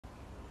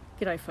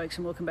G'day folks,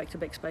 and welcome back to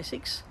Beck's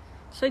Basics.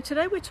 So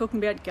today we're talking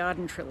about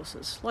garden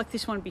trellises, like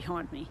this one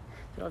behind me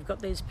that I've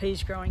got these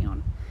peas growing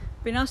on.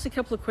 I've been asked a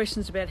couple of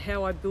questions about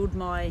how I build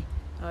my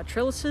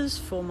trellises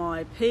for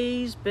my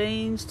peas,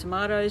 beans,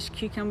 tomatoes,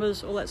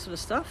 cucumbers, all that sort of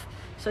stuff.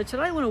 So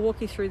today I want to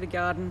walk you through the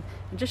garden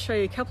and just show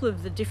you a couple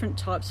of the different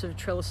types of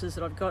trellises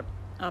that I've got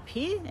up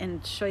here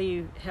and show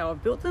you how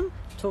I've built them,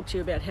 talk to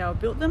you about how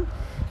I've built them.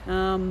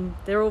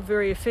 They're all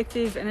very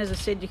effective, and as I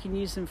said, you can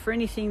use them for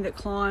anything that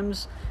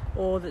climbs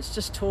or that's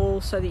just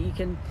tall, so that you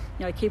can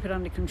keep it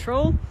under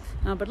control.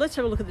 But let's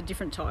have a look at the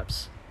different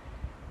types.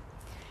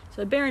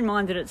 So bear in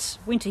mind that it's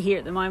winter here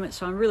at the moment,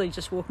 so I'm really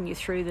just walking you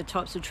through the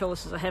types of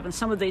trellises I have, and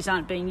some of these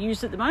aren't being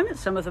used at the moment,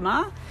 some of them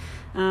are.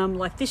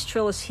 Like this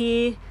trellis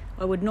here,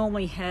 I would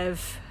normally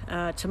have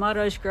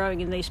tomatoes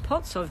growing in these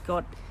pots. I've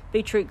got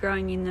beetroot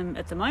growing in them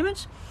at the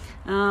moment,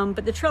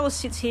 but the trellis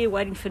sits here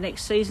waiting for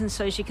next season.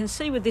 So as you can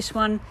see with this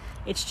one,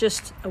 it's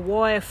just a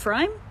wire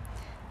frame.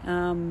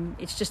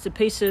 It's just a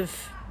piece of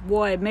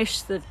wire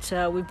mesh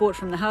that we bought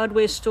from the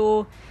hardware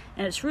store,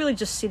 and it's really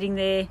just sitting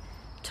there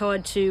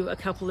tied to a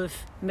couple of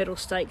metal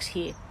stakes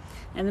here,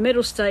 and the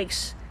metal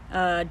stakes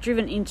are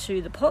driven into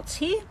the pots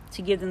here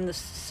to give them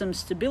some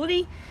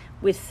stability,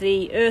 with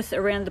the earth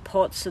around the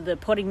pots, so the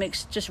potting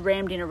mix just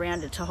rammed in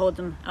around it to hold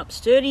them up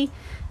sturdy.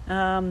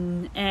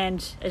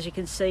 And as you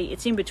can see,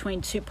 it's in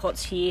between two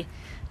pots here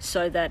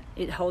so that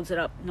it holds it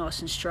up nice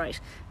and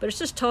straight, but it's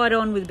just tied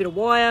on with a bit of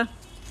wire.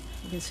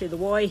 You can see the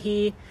wire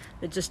here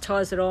that just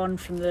ties it on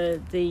from the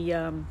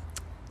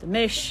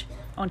mesh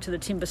onto the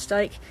timber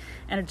stake,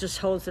 and it just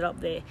holds it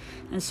up there.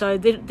 And so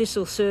this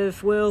will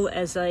serve well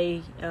as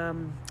a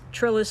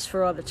trellis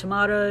for either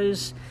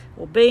tomatoes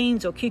or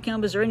beans or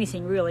cucumbers or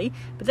anything really.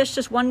 But that's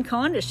just one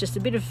kind. It's just a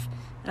bit of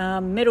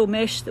metal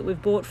mesh that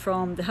we've bought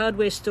from the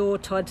hardware store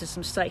tied to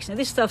some stakes. Now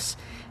this stuff's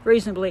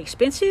reasonably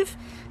expensive,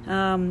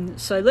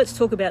 so let's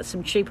talk about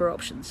some cheaper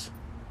options.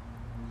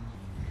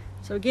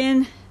 So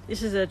again,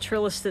 this is a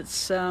trellis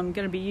that's going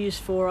to be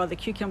used for either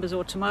cucumbers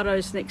or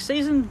tomatoes next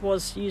season.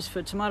 Was used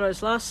for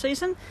tomatoes last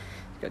season.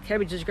 It's got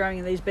cabbages growing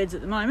in these beds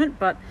at the moment,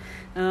 but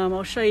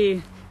I'll show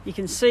you. You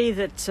can see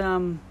that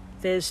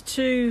there's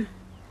two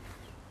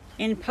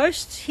end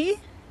posts here,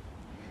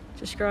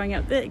 just going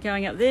up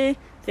there.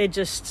 They're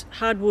just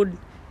hardwood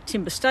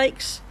timber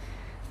stakes.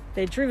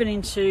 They're driven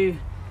into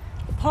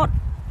the pot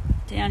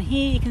down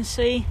here. You can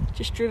see,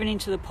 just driven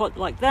into the pot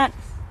like that.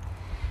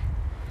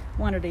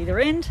 One at either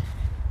end.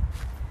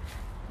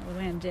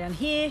 Around down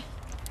here,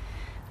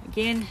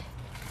 again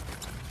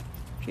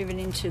driven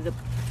into the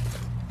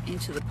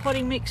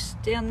potting mix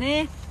down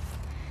there,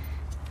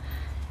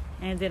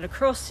 and then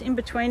across in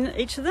between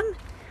each of them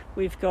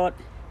we've got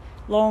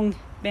long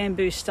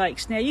bamboo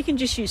stakes. Now you can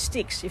just use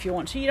sticks if you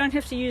want to. You don't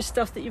have to use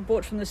stuff that you've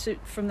bought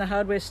from the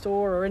hardware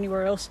store or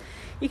anywhere else.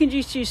 You can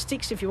just use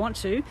sticks if you want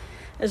to,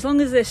 as long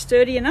as they're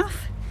sturdy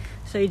enough.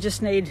 So you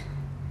just need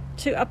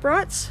two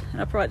uprights, an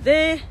upright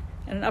there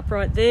and an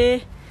upright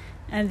there,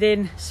 and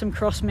then some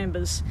cross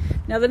members.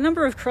 Now the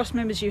number of cross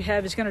members you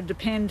have is going to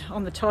depend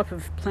on the type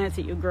of plant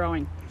that you're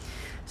growing.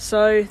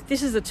 So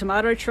this is a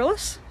tomato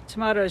trellis.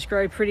 Tomatoes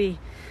grow pretty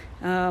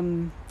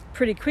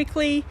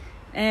quickly,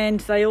 and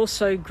they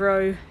also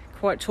grow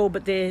quite tall,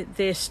 but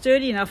they're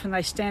sturdy enough and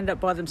they stand up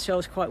by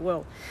themselves quite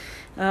well.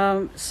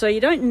 So you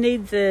don't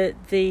need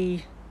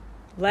the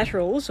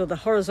laterals or the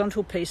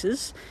horizontal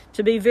pieces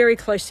to be very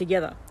close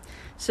together.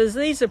 So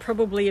these are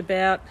probably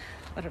about,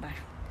 I don't know,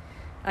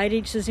 8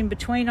 inches in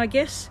between, I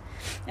guess,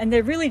 and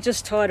they're really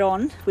just tied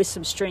on with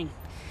some string.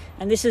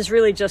 And this is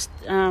really just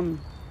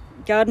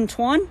garden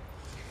twine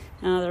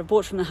that I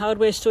bought from the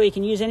hardware store. You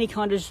can use any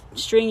kind of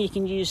string. You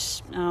can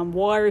use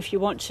wire if you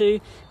want to,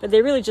 but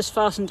they're really just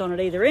fastened on at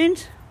either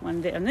end.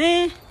 One down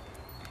there,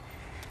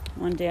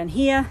 one down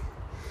here.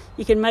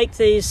 You can make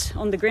these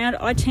on the ground.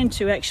 I tend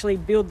to actually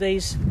build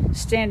these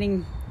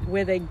standing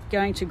where they're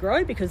going to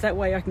grow, because that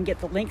way I can get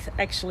the length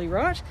actually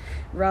right,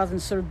 rather than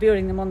sort of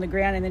building them on the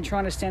ground and then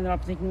trying to stand them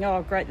up and thinking,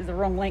 oh great, they're the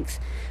wrong length.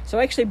 So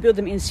I actually build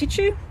them in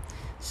situ.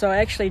 So I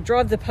actually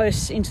drive the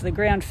posts into the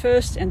ground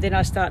first, and then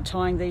I start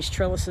tying these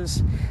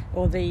trellises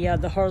or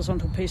the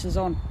horizontal pieces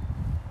on.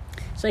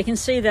 So you can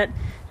see that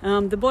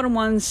the bottom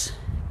one's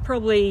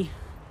probably,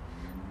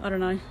 I don't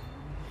know,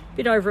 a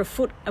bit over a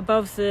foot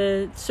above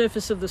the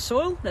surface of the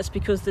soil. That's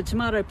because the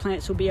tomato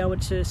plants will be able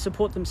to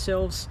support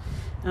themselves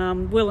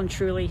well and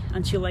truly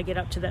until they get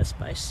up to that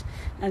space,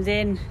 and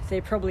then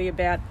they're probably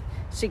about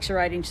 6 or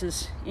 8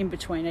 inches in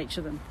between each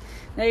of them.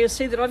 Now you'll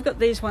see that I've got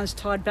these ones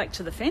tied back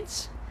to the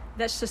fence.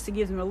 That's just to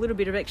give them a little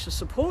bit of extra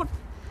support.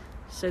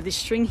 So this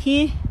string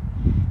here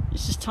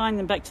is just tying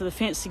them back to the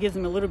fence to give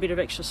them a little bit of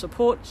extra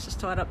support. It's just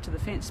tied up to the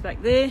fence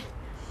back there,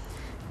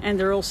 and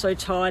they're also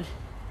tied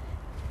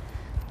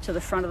to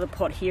the front of the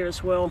pot here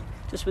as well,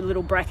 just with a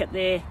little bracket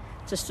there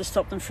just to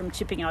stop them from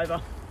tipping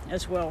over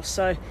as well.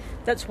 So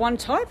that's one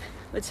type.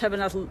 Let's have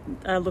another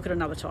look at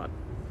another type.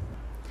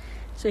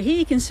 So here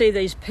you can see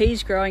these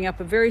peas growing up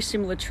a very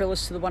similar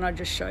trellis to the one I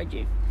just showed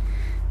you.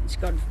 It's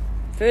got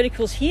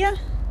verticals here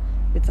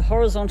with the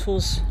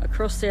horizontals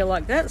across there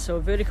like that, so a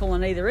vertical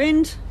on either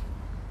end,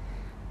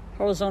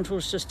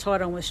 horizontals just tied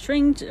on with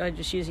string,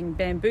 just using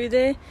bamboo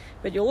there.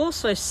 But you'll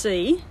also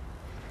see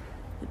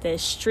that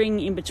there's string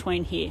in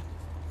between here.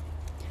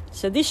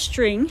 So this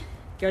string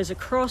goes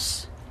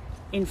across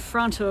in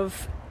front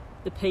of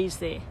the peas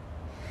there.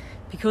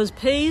 Because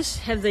peas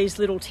have these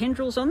little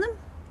tendrils on them,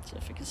 so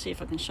if I can see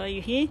if I can show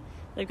you here,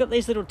 they've got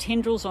these little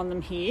tendrils on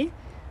them here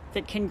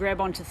that can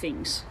grab onto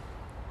things.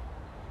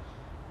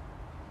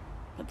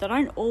 But they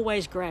don't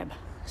always grab.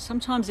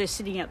 Sometimes they're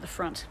sitting out the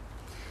front.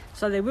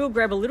 So they will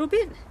grab a little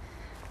bit,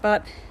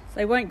 but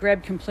they won't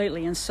grab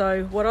completely. And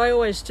so what I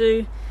always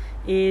do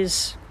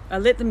is I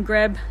let them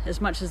grab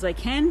as much as they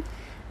can,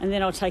 and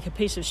then I'll take a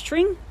piece of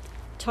string,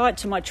 tie it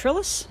to my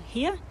trellis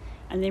here,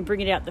 and then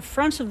bring it out the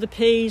front of the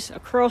peas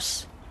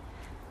across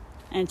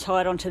and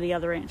tie it onto the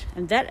other end.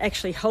 And that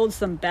actually holds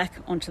them back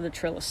onto the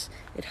trellis.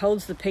 It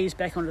holds the peas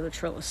back onto the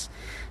trellis.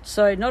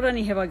 So not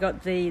only have I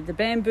got the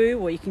bamboo,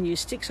 or you can use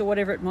sticks or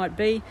whatever it might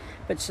be,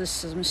 but just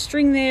some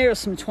string there or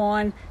some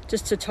twine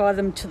just to tie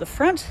them to the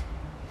front.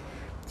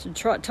 So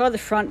tie the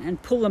front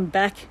and pull them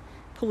back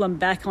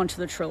onto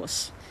the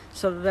trellis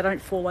so that they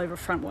don't fall over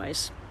front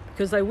ways,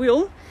 because they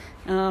will.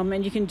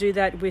 And you can do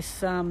that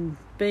with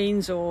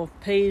beans or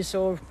peas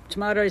or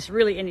tomatoes,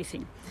 really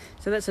anything.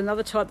 So that's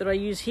another type that I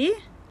use here.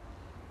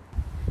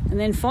 And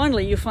then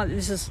finally, you'll find that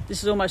this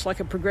is almost like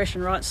a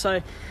progression, right?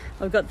 So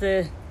I've got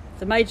the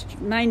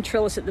main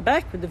trellis at the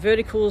back with the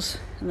verticals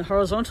and the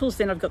horizontals.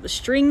 Then I've got the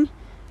string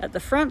at the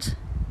front.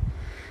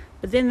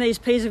 But then these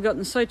peas have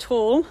gotten so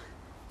tall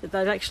that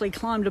they've actually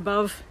climbed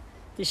above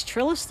this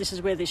trellis. This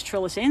is where this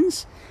trellis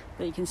ends.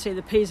 But you can see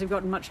the peas have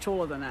gotten much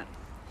taller than that.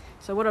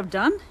 So what I've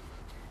done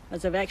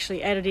is I've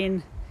actually added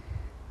in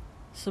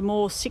some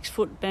more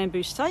 6-foot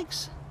bamboo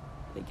stakes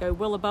that go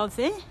well above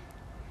there.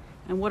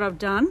 And what I've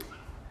done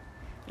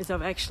is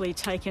I've actually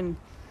taken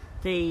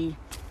the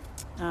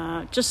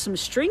just some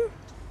string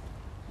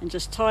and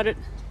just tied it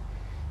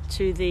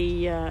to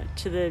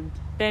the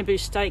bamboo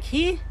stake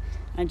here,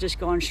 and just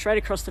gone straight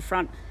across the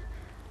front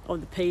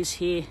of the peas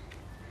here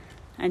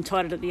and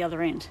tied it at the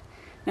other end.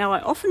 Now I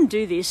often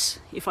do this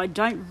if I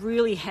don't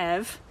really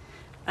have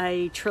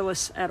a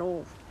trellis at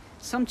all.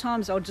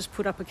 Sometimes I'll just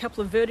put up a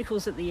couple of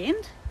verticals at the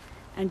end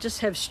and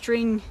just have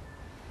string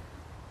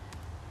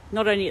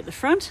not only at the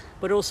front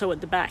but also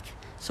at the back.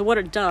 So what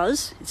it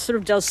does, it sort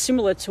of does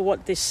similar to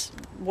what this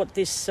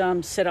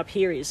setup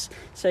here is.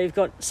 So you've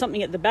got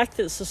something at the back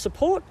that's the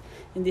support.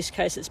 In this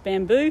case, it's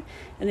bamboo,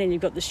 and then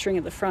you've got the string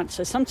at the front.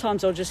 So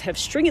sometimes I'll just have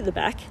string at the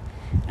back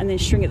and then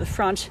string at the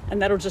front, and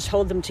that'll just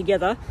hold them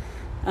together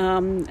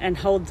and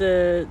hold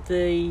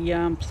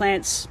the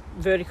plants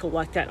vertical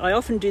like that. I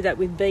often do that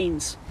with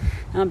beans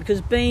because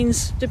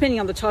beans, depending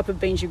on the type of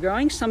beans you're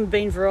growing, some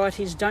bean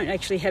varieties don't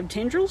actually have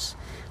tendrils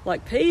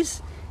like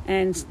peas.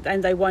 And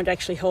they won't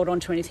actually hold on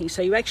to anything.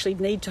 So you actually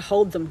need to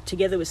hold them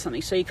together with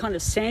something. So you're kind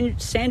of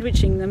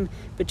sandwiching them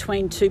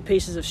between two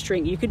pieces of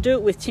string. You could do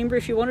it with timber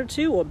if you wanted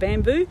to, or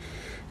bamboo.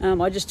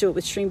 I just do it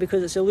with string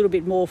because it's a little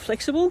bit more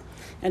flexible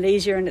and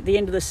easier. And at the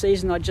end of the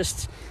season, I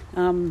just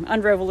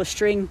unravel the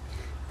string,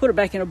 put it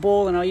back in a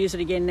ball, and I'll use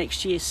it again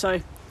next year. So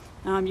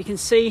you can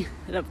see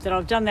that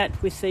I've done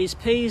that with these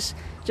peas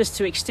just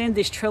to extend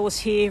this trellis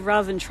here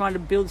rather than trying to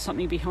build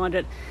something behind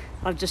it.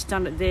 I've just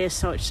done it there,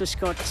 so it's just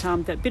got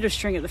that bit of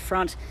string at the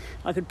front.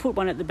 I could put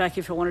one at the back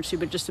if I wanted to,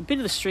 but just a bit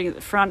of the string at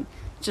the front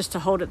just to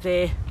hold it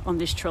there on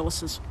this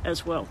trellis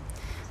as well.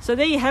 So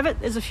there you have it.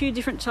 There's a few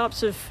different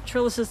types of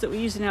trellises that we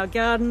use in our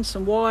garden.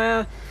 Some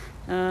wire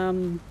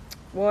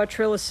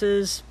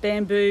trellises,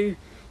 bamboo.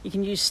 You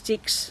can use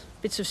sticks,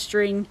 bits of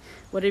string,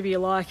 whatever you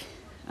like.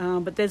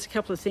 But there's a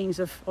couple of things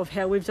of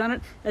how we've done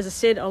it. As I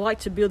said, I like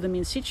to build them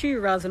in situ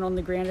rather than on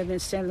the ground and then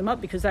stand them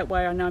up, because that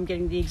way I know I'm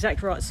getting the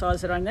exact right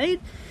size that I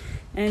need.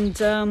 And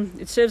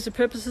it serves the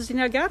purposes in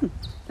our garden.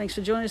 Thanks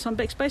for joining us on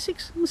Beck's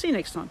Basics. We'll see you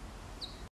next time.